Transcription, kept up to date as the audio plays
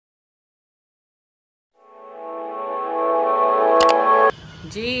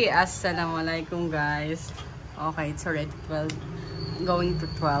Assalamualaikum guys. Okay, it's already 12. Going to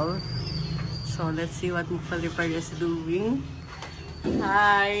 12. So let's see what Mukhalipar is doing.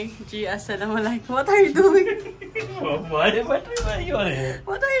 Hi, Assalamualaikum. What are you doing? Why are you here?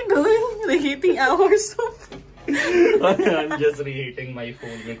 What are you doing? Reheating our soup. I'm just reheating my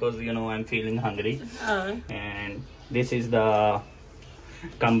food because I'm feeling hungry. And this is the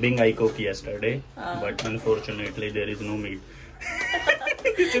kambing I cooked yesterday, but unfortunately there is no meat.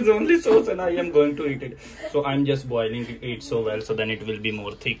 This is only sauce and I am going to eat it. So I'm just boiling it so well so then it will be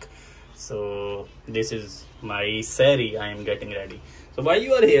more thick. So this is my sari I am getting ready. So why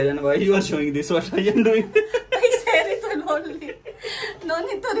you are here and why you are showing this what I am doing? I said it only. No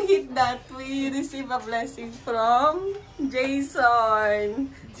need to reheat that. We receive a blessing from Jayson.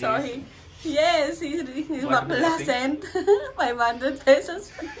 So he sent 500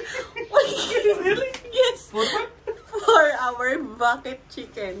 pesos. Really? Yes. For what? For our bucket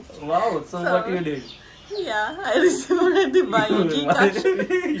chicken. Wow, so what you did? Yeah, I received already by Gcash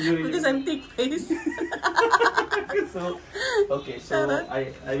because I'm thick face. So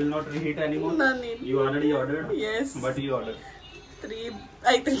I will not reheat anymore. No need. You already ordered? Yes. What you ordered? 6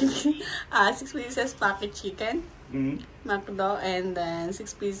 pieces packet chicken, Mcdonald, and then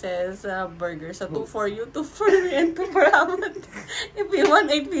 6 pieces burger. So 2 for you, 2 for me, and 2 for Ahmed. If you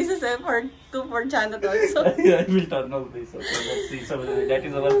want 8 pieces, for 2 for Janet also. I will turn off this. Okay, let's see. So that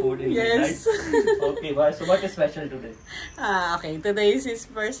is our food in yes. midnight. Okay, bye. So what is special today? Okay, today is his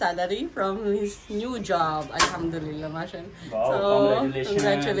first salary from his new job. Alhamdulillah, mashallah. Wow, so,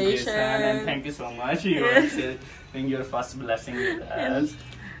 congratulations. And thank you so much. You are sharing your first blessing with us.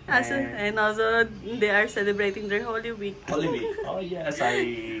 And also, they are celebrating their Holy Week. Holy Week. Oh yes,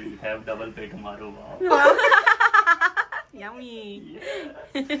 I have double pay tomorrow. Wow. Yummy.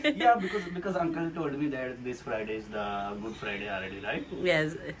 Yeah, because Uncle told me that this Friday is the Good Friday already, right?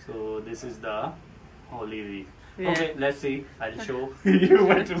 Yes. So this is the Holy Week. Yeah. Okay, let's see. I'll show you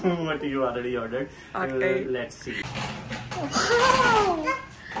what you already ordered. Okay. Let's see. Wow!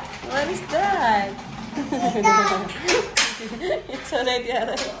 What is that? It's already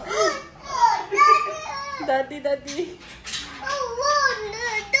arrived. Daddy.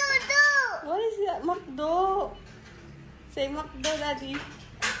 What is that? Macdo. Say Macdo, Daddy.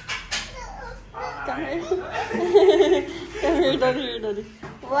 Come here. Come here, Daddy.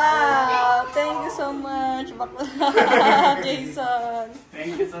 Wow! Thank you so much, Jayson.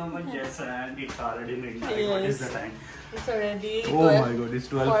 Thank you so much, Jayson. It's already midnight. Yes. What is the time? It's already Oh my god, it's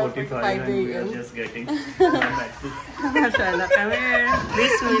 12:45 and we are just getting back to Mashallah, come here.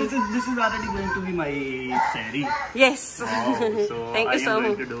 This is already going to be my sari. Yes. Wow, so Thank you I so am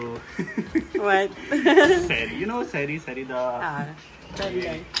much. going to do What? sari. You know sari the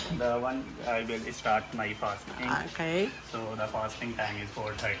one I will start my fasting. Okay. So the fasting time is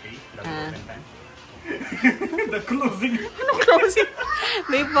 4:30, the closing time. The closing.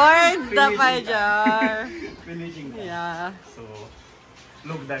 Before the fajar. Finishing time. Yeah. So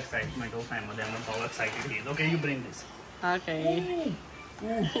look the excitement of Ahmed. I'm how excited he is. Okay, you bring this. Okay.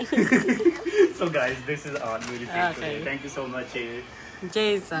 So guys, this is all we received today. Thank you so much,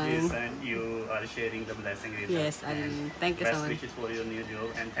 Jayson. You are sharing the blessing with us. Yes, and thank you so best much. wishes for your new job,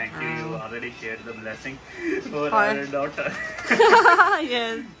 and thank you. You already shared the blessing for our daughter.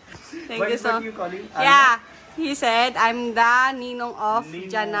 Yes. Thank you so much. What you call it? Yeah. He said, I'm the ninong of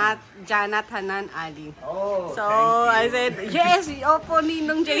Ninong. Janat Hanan Ali. Oh, so I thank you. said, yes, opo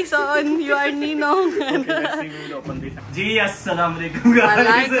ninong Jayson, you are ninong. Okay, let's see. We will open this. Assalamualaikum guys.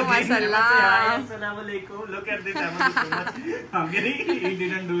 Walaikum assalam. Assalamualaikum. Look at this. Ahmed is so much hungry. He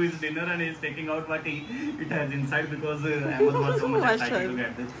didn't do his dinner and he's taking out what it has inside because Ahmed was so much excited to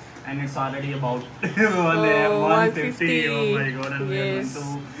get this. And it's already about 1:50. Oh my god, and we are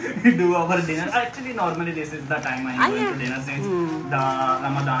going to do our dinner. Actually, normally this is the time I am going to dinner since the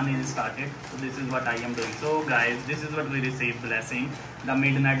Ramadan is started. So this is what I am doing. So guys, this is what we received blessing. The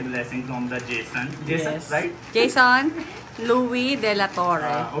midnight blessing from the Jayson. Jayson, Yes. right? Jayson Louie Dela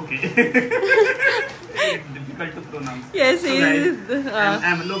Torre. Okay. Difficult to pronounce. Yes, so guys,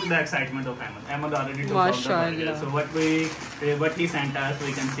 look the excitement of Ahmed. Ahmed already took out the burger. So what he sent us,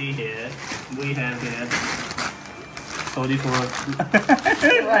 we can see here. We have here. Sorry for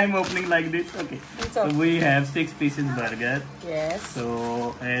I'm opening like this. Okay. So we have 6 pieces burger. Yes.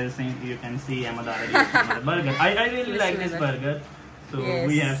 So as you can see, Ahmed already took the burger. I really like this burger. So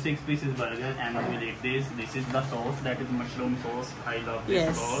we have 6 pieces burger and we will eat this. This is the sauce, that is mushroom sauce. I love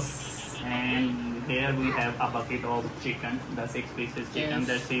this sauce. And here we have a bucket of chicken, the 6 pieces chicken.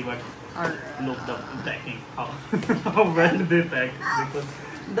 Let's see what look the packing. How well they packed, because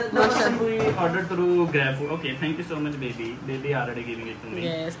The person we ordered through GrabFood. Okay, thank you so much, baby. Baby already giving it to me.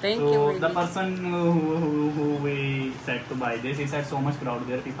 Yes, thank you. So Baby. the person who we said to buy this, he said so much crowd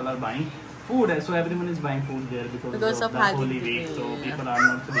there. People are buying food, so everyone is buying food there because of the Holy Week. So people are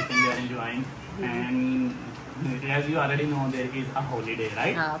not sleeping, they are enjoying. And as you already know, there is a holiday,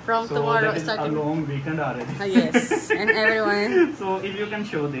 right? From so tomorrow, that is a long weekend already. Yes, and everyone. So if you can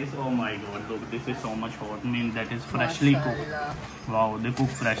show this, oh my God, look, this is so much hot. I mean, that is freshly cooked. Wow, they cook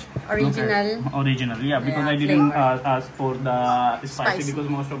fresh. Original, yeah. Because I didn't ask for the spicy because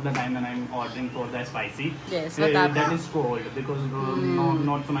most of the time when I'm ordering for the spicy, that is cold because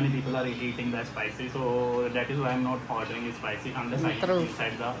not so many people are eating the spicy. So that is why I'm not ordering spicy unless I eat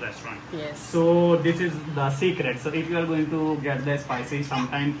inside the restaurant. Yes. So this is the secret. So if you are going to get the spicy,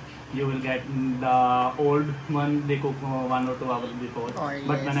 sometime you will get the old one, they cook 1 or 2 hours before.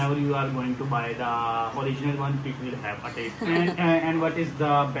 But whenever you are going to buy the original one, it will have a taste. And what is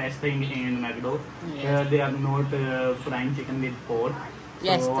the best thing in McDo? They are not frying chicken with pork.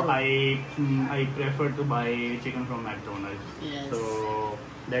 So I prefer to buy chicken from McDonald. So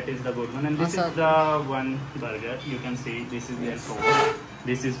that is the good one. And this is the one burger. You can see this is their sauce.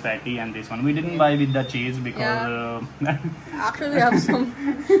 This is patty and this one. We didn't buy with the cheese because actually we have some.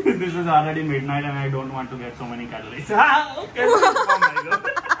 This is already midnight and I don't want to get so many calories. Okay. Oh my God.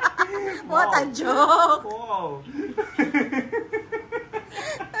 What a joke! Wow.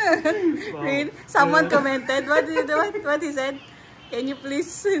 Wow. Someone commented. What he said? Can you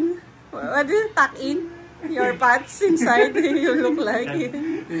please? What did you tuck in your butts inside? You look like it.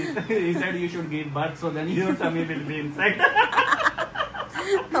 He said you should give butt so then your tummy will be inside.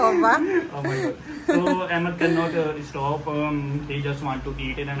 Oh my God. So Ahmed cannot stop. He just want to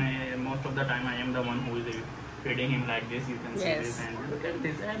eat it, and most of the time I am the one who is feeding him like this. You can see this, and look at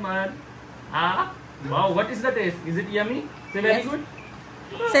this, Ahmed. Wow, what is the taste? Is it yummy? Say very good.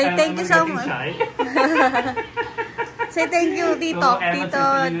 Say thank you so much. Say thank you, Tito. So Ahmed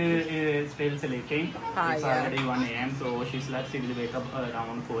is still sleeping. It's already 1 a.m. So she slept. She will wake up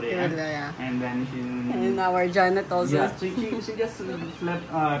around 4 a.m. And then she. And our Janet also. Yeah, she just slept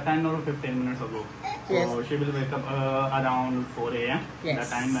 10 or 15 minutes ago. So she will wake up around 4 a.m. The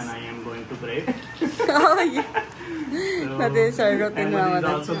time when I am going to pray. Oh yeah. So, that is our routine. Ahmed is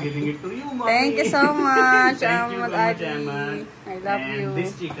also giving it to you, Mommy. Thank you so much. Thank you so much, Ahmed. I love you.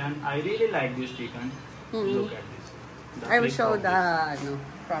 This chicken, I really like this chicken. Look at this. I will show the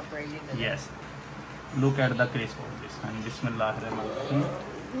properly. Yes. Look at the crisp of this. And Bismillahirrahmanirrahim.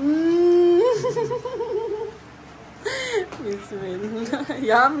 Bismillah.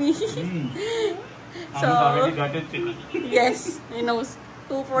 Yummy. So already got it chicken. Yes, he knows.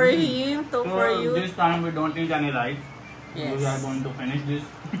 2 for him, 2 for you. This time we don't need any rice. Yes. We are going to finish this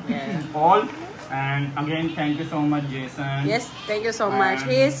all. And again, thank you so much, Jason. Yes, thank you so much.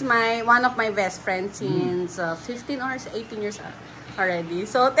 He is one of my best friends since 15 or 18 years already.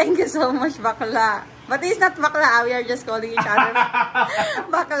 So thank you so much, Bakla. But he's not Bakla. We are just calling each other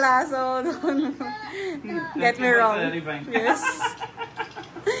Bakla. So don't get me wrong. Yes.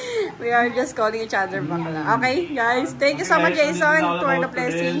 We are just calling each other Bakla. Okay, guys. Thank you so much, Jason, for the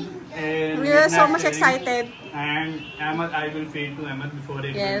blessing. We are so much excited. And Ahmed, I will feed to Ahmed before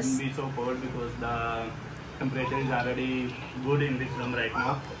it will be so cold because the temperature is already good in this room right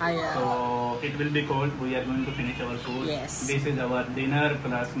now. So it will be cold. We are going to finish our food. Yes. This is our dinner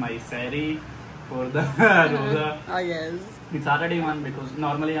plus my sari for the roza. Oh yes. It's already 1 because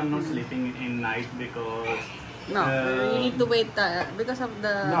normally I'm not sleeping in night because you need to wait because of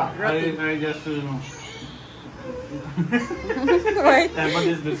the routine. I just Right. Ahmed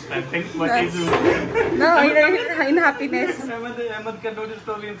is distracting, but he's in happiness. Ahmed cannot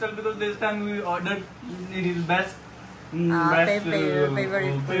stop himself because this time we ordered his best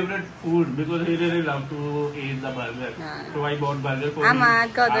favorite food because he really loves to eat the burger. So I bought burger for him.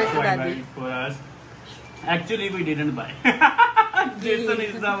 Daddy. For us. Actually, we didn't buy. Jason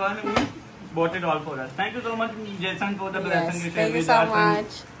is the one who bought it all for us. Thank you so much, Jason, for the blessing you shared with us. Thank you so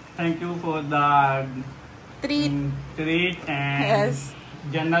much. Thank you for the treat and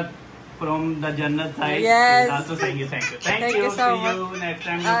Jannat from the Jannat side. Yes. Also saying you thank you. Thank you. So See you next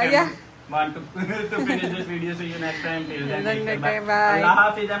time. You can want to finish this video. See you next time. Till then, take care. Bye. Allah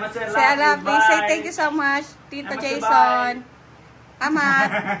Hafiz. Say Allah Hafiz. Say thank you so much, Tito Jason.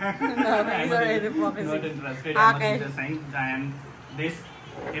 Ahmad. No, he's already focusing. Not interested. Okay. Just saying, and this,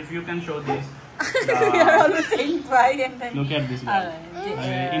 if you can show this. We are always saying bye and then. Look at this guy.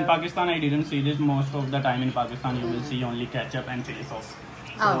 In Pakistan, I didn't see this. Most of the time in Pakistan, you will see only ketchup and chili sauce.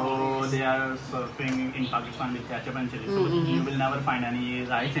 So they are serving in Pakistan with ketchup and chili. So you will never find any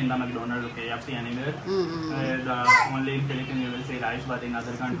rice in the McDonald or KFC anywhere. Only in Philippines you will see rice, but in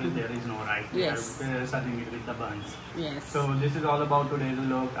other countries there is no rice. Yes. They are serving it with the buns. Yes. So this is all about today's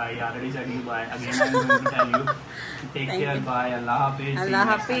vlog. I already said you bye. Again I am going to tell you. Take care. Bye. Allah Hafiz. Allah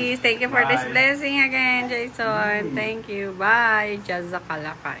Hafiz. Thank you for this blessing again, Jayson. Thank you. Bye.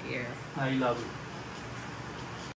 Jazakallah khair. I love you.